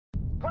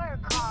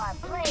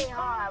play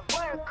hard,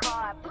 work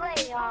hard,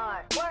 play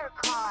hard,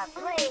 work hard,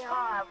 play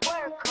hard,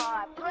 work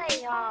hard,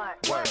 play hard.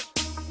 Work,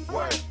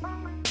 work,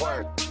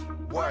 work,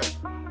 work,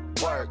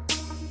 work,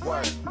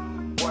 work,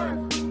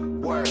 work,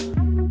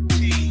 work.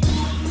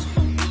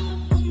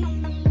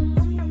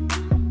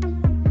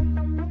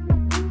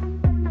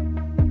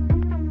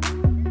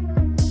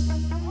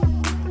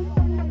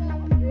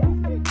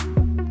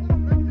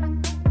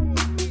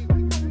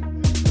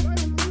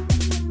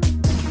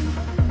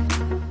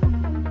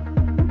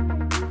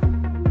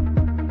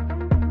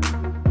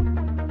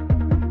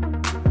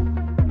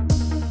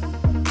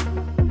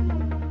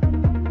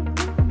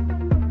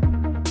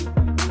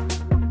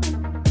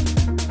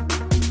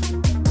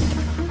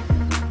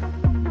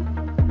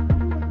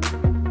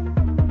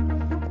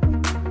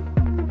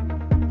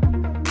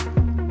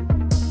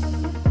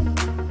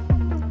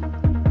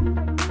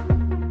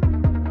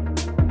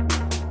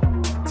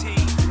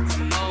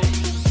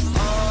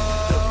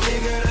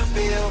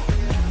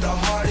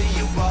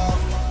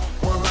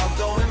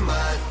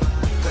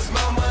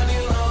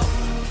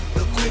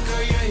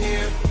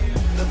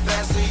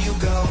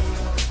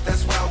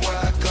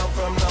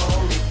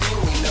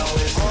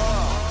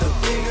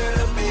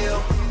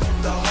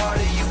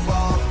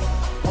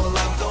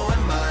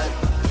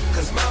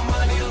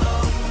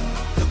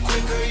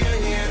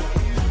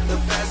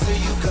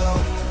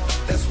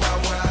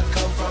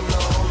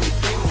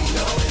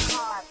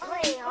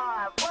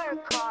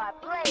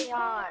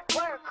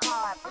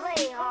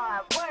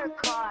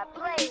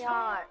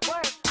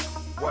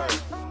 Work,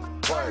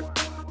 work,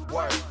 work,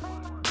 work.